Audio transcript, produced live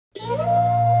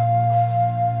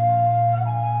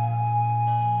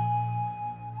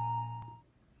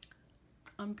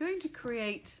I'm going to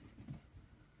create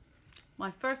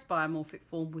my first biomorphic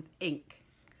form with ink.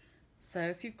 So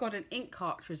if you've got an ink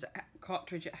cartridge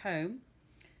at home,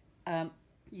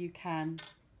 you can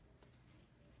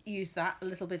use that, a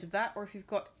little bit of that, or if you've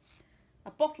got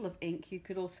a bottle of ink, you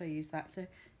could also use that. So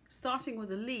starting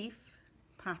with a leaf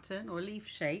pattern or leaf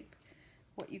shape,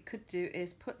 what you could do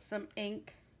is put some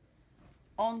ink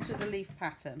onto the leaf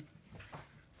pattern.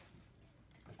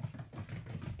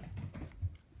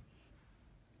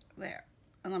 There.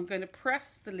 And I'm going to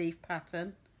press the leaf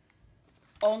pattern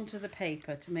onto the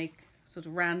paper to make sort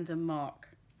of random mark.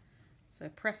 So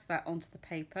press that onto the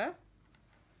paper.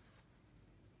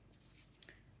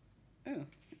 Oh,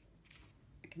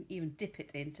 I can even dip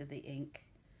it into the ink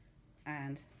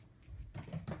and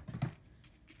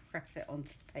press it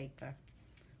onto the paper.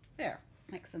 There,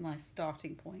 makes a nice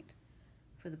starting point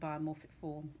for the biomorphic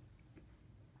form.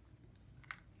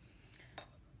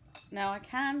 Now I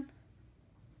can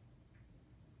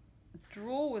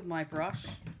draw with my brush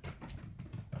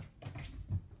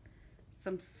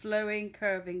some flowing,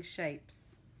 curving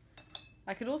shapes.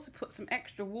 I could also put some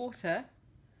extra water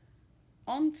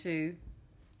onto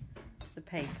the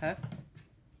paper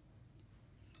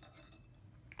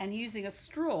and using a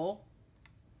straw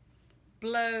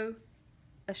blow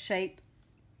a shape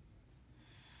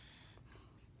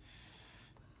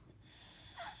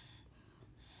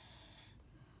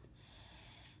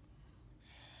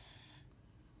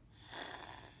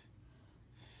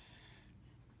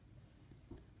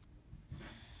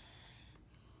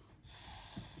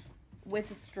with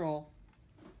the straw.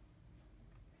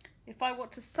 If I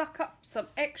want to suck up some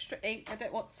extra ink, I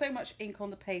don't want so much ink on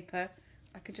the paper,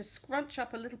 I could just scrunch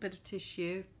up a little bit of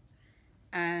tissue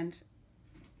and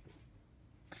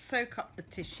soak up the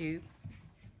tissue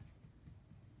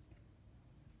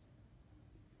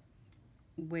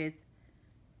with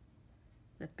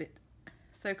the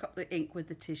soak up the ink with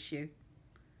the tissue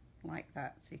like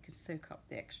that, so you can soak up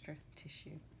the extra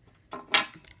tissue.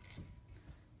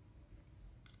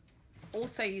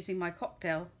 Also using my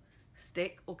cocktail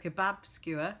stick or kebab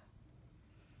skewer,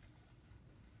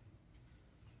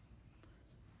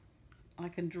 I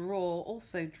can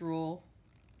also draw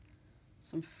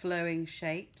some flowing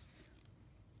shapes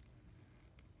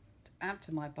to add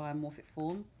to my biomorphic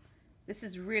form. This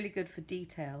is really good for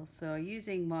detail, so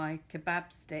using my kebab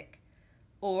stick,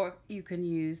 or you can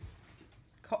use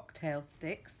cocktail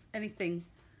sticks, anything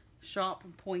sharp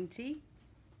and pointy.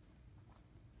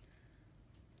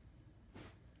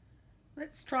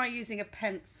 Let's try using a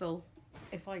pencil.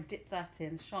 If I dip that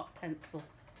in, a sharp pencil,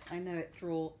 I know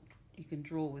you can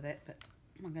draw with it, but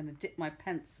I'm going to dip my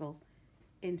pencil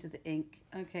into the ink.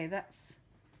 Okay,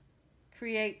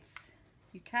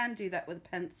 you can do that with a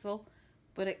pencil,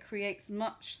 but it creates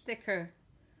much thicker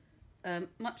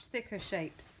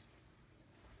shapes.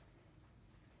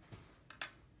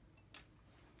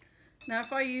 Now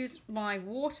if I use my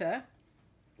water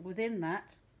within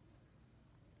that,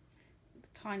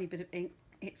 tiny bit of ink,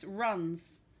 it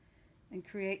runs and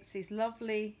creates these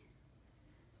lovely,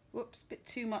 whoops, bit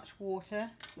too much water.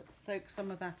 Let's soak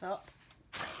some of that up.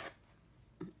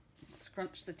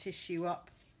 Scrunch the tissue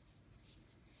up.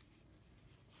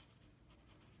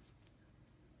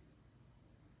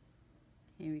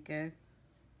 Here we go.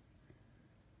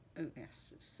 Oh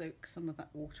yes, soak some of that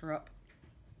water up.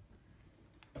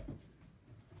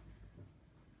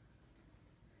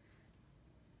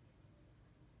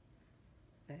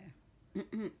 There.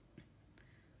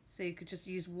 So you could just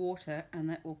use water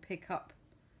and it will pick up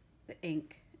the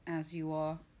ink as you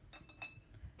are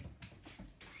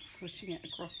pushing it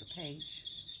across the page.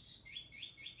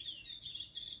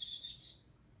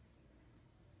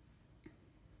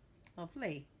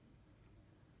 Lovely.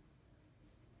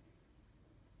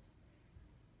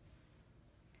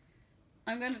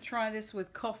 I'm going to try this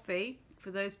with coffee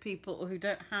for those people who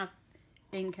don't have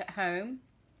ink at home.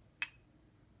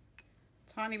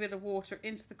 Tiny bit of water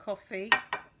into the coffee.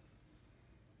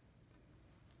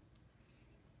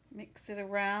 Mix it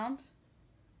around.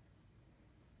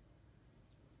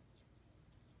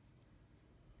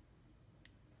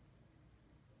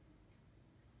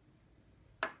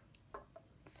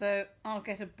 So I'll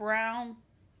get a brown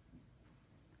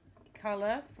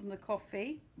colour from the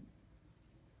coffee.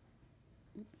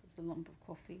 Oops, there's a lump of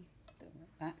coffee. Don't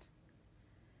want that.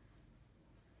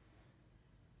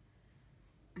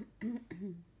 I'm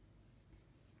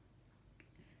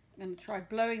going to try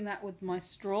blowing that with my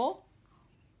straw.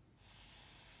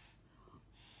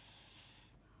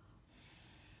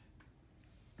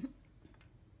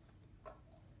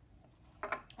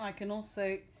 I can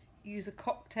also use a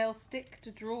cocktail stick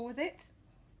to draw with it.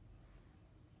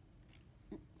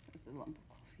 Oops, there's a lump of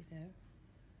coffee there.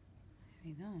 There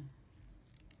we go.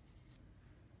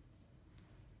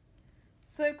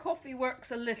 So coffee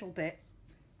works a little bit.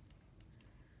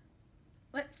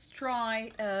 Let's try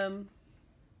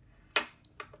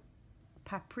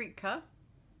paprika.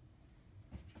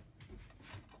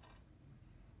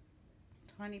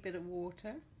 Tiny bit of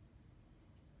water.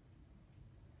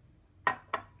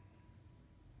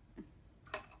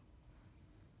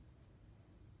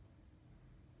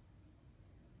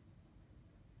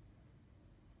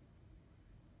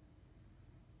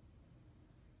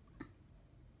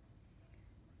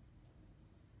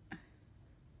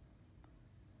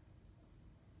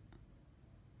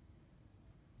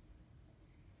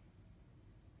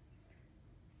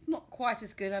 It's not quite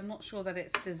as good. I'm not sure that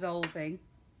it's dissolving.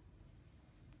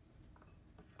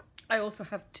 I also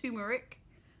have turmeric.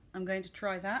 I'm going to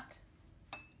try that.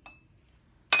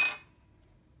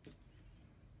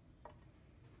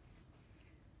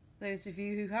 Those of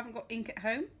you who haven't got ink at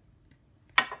home,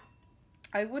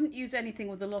 I wouldn't use anything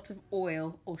with a lot of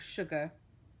oil or sugar.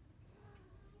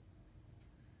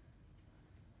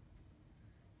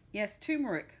 Yes,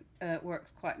 turmeric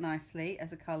works quite nicely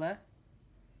as a colour,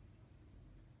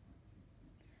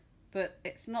 but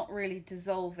it's not really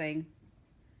dissolving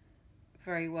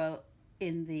very well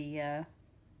in the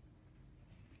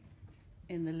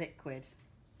liquid.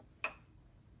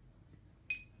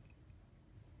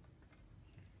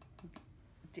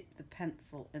 Dip the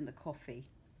pencil in the coffee.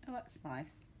 Oh, that's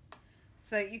nice.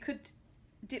 So you could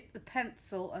dip the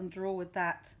pencil and draw with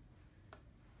that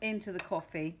into the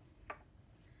coffee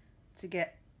to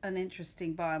get an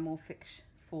interesting biomorphic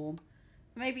form.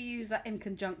 Maybe use that in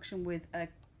conjunction with a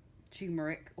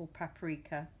turmeric or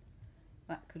paprika.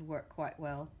 That could work quite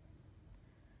well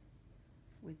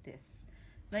with this.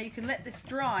 Now you can let this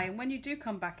dry, and when you do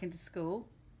come back into school,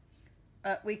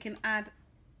 we can add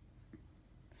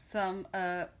some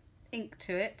ink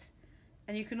to it,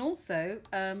 and you can also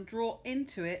draw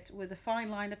into it with a fine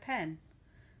liner pen.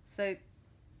 So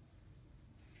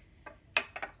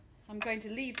I'm going to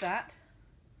leave that.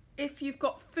 If you've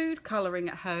got food colouring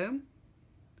at home,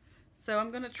 so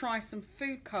I'm going to try some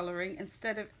food colouring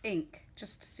instead of ink,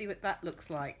 just to see what that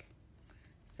looks like.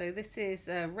 So this is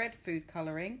red food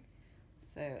colouring,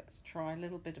 so let's try a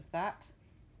little bit of that.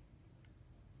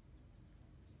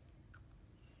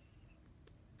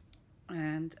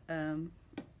 And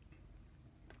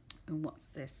what's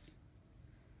this?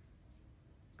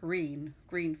 Green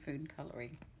food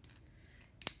colouring,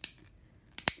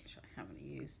 which I haven't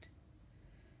used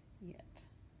yet.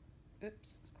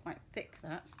 Oops, it's quite thick,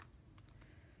 that.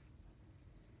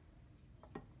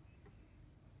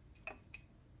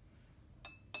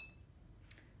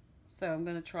 So I'm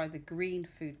going to try the green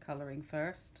food colouring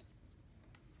first.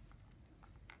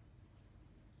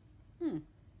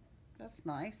 That's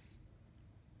nice.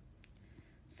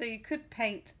 So you could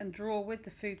paint and draw with the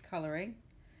food colouring.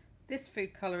 This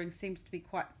food colouring seems to be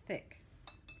quite thick.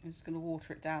 I'm just going to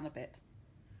water it down a bit.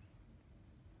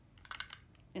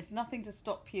 It's nothing to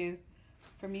stop you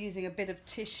from using a bit of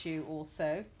tissue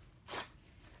also.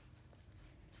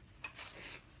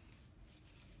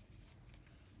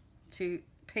 To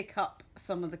pick up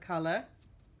some of the colour.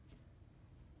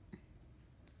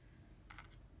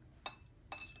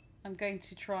 I'm going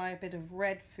to try a bit of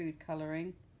red food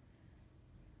colouring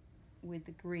with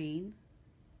the green.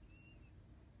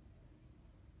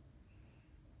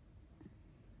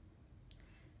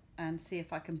 And see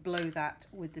if I can blow that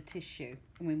with the tissue,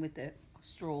 with the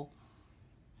straw.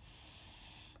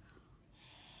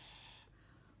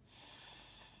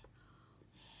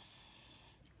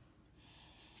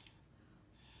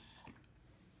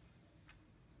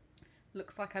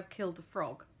 Looks like I've killed a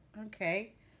frog.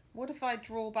 Okay, what if I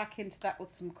draw back into that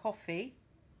with some coffee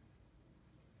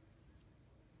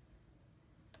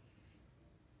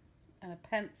and a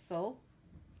pencil?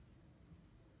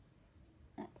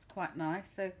 That's quite nice.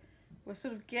 So we're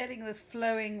sort of getting this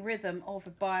flowing rhythm of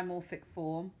a biomorphic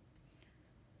form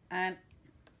and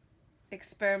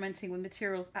experimenting with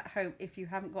materials at home if you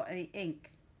haven't got any ink.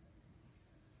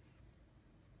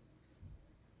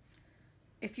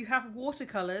 If you have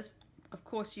watercolours, of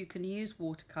course you can use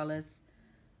watercolours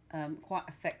quite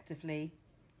effectively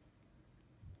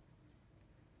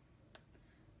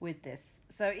with this.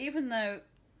 So even though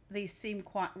these seem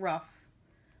quite rough,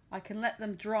 I can let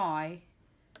them dry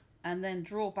and then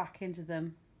draw back into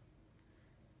them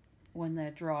when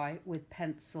they're dry with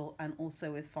pencil and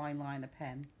also with fine liner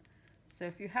pen. So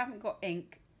if you haven't got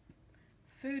ink,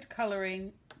 food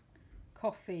colouring,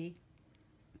 coffee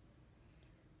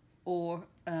or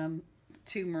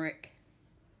turmeric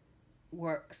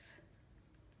works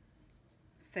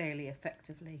fairly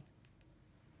effectively.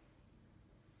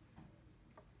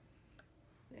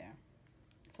 There.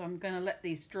 So I'm going to let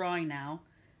these dry now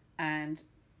and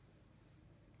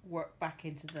work back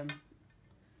into them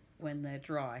when they're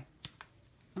dry.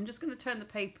 I'm just going to turn the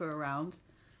paper around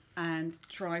and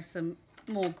try some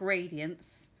more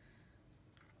gradients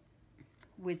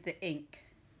with the ink.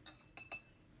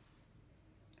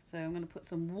 So I'm going to put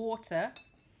some water.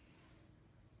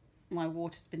 My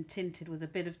water's been tinted with a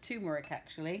bit of turmeric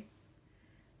actually.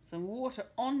 Some water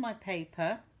on my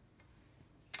paper.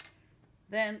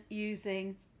 Then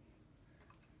using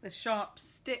the sharp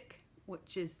stick,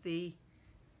 which is the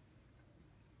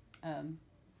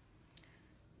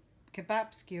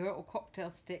kebab skewer or cocktail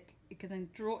stick, you can then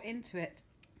draw into it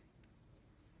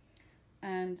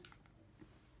and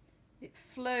it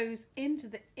flows into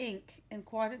the ink in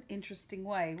quite an interesting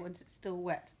way once it's still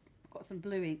wet. I've got some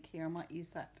blue ink here, I might use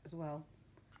that as well.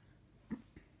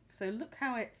 So look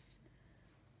how it's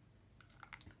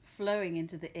flowing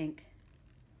into the ink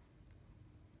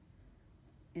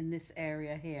in this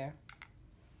area here.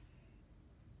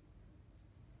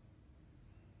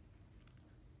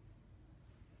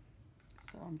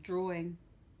 So I'm drawing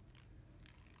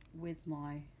with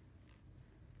my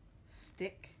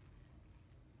stick.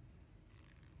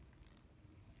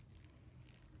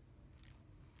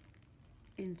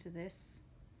 Into this.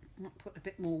 I'll put a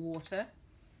bit more water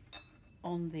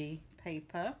on the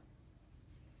paper.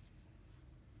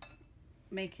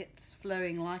 Make it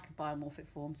flowing like a biomorphic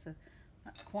form, so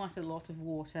that's quite a lot of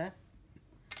water.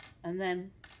 And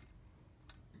then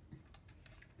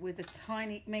with a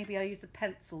tiny, maybe I use the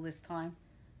pencil this time,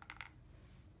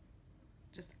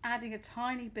 just adding a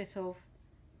tiny bit of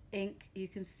ink. You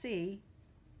can see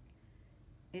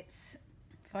it's,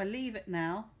 if I leave it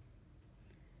now,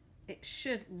 it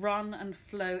should run and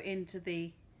flow into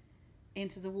the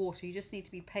water. You just need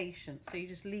to be patient, so you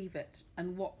just leave it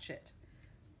and watch it.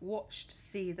 Watch to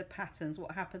see the patterns,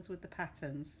 what happens with the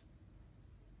patterns.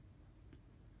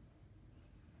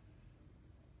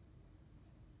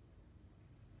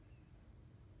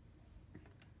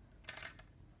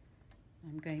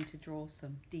 I'm going to draw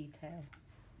some detail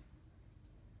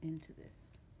into this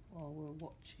while we're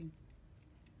watching.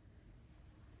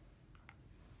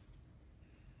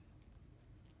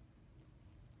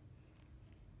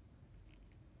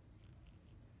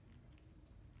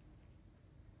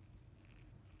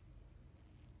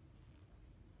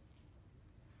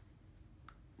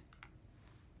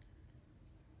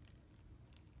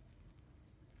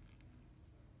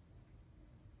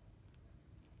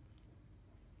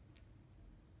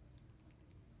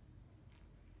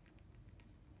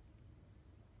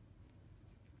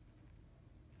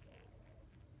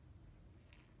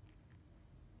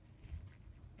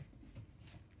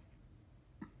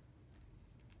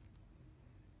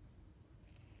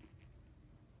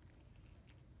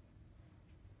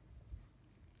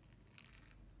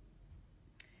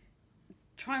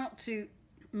 Try not to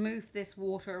move this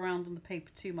water around on the paper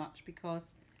too much,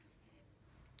 because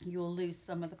you'll lose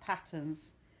some of the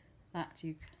patterns that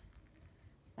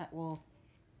will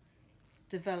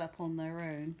develop on their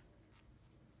own.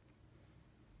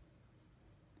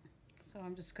 So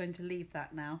I'm just going to leave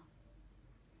that now.